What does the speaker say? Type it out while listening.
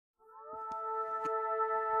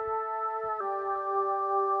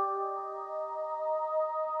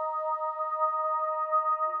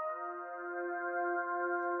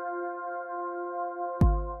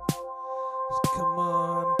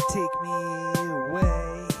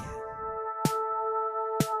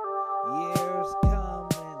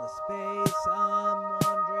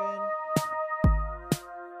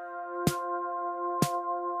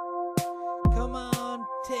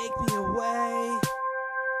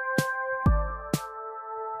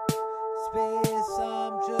space.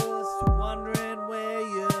 I'm just wondering where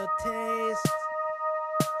you taste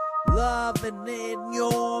loving in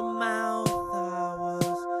your mouth. I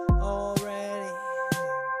was already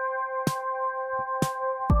here.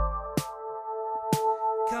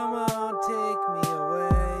 Come on, take me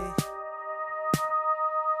away.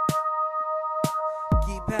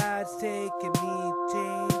 Keypads taking me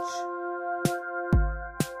change.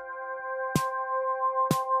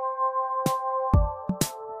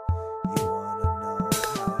 You wanna know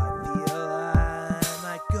how I feel? I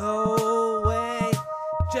might go away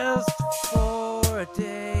just for a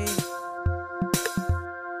day.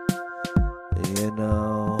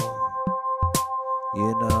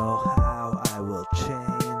 You know how I will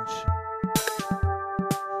change.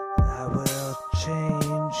 I will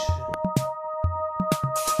change.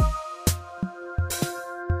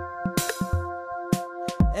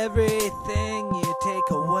 Everything you take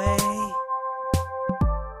away,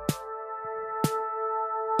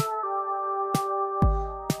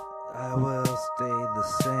 I will stay the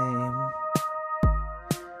same.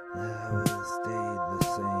 I will stay the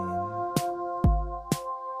same.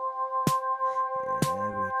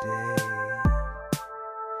 Every day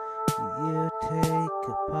you take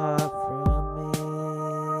a part from me,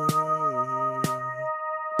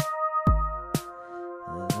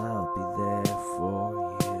 and I'll be there for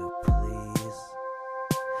you, please.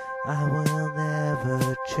 I will never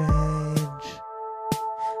change.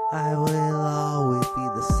 I will always be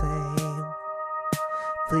the same.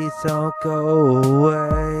 Please don't go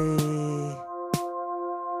away.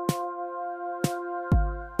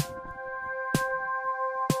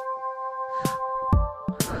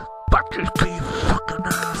 But you be fucking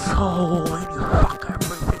asshole and you fuck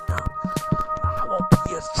everything up. I won't be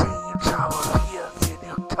as changed, I will be as in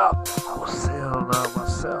your cup. I was sailing on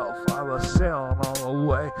myself, I was sailing all the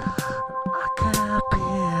way. I can't be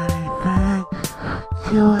anything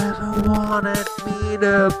you ever wanted me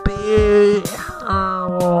to be. I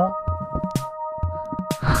won't.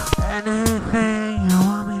 Anything you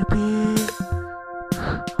want me to be.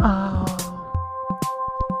 Oh.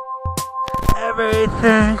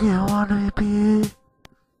 Everything you want me to be.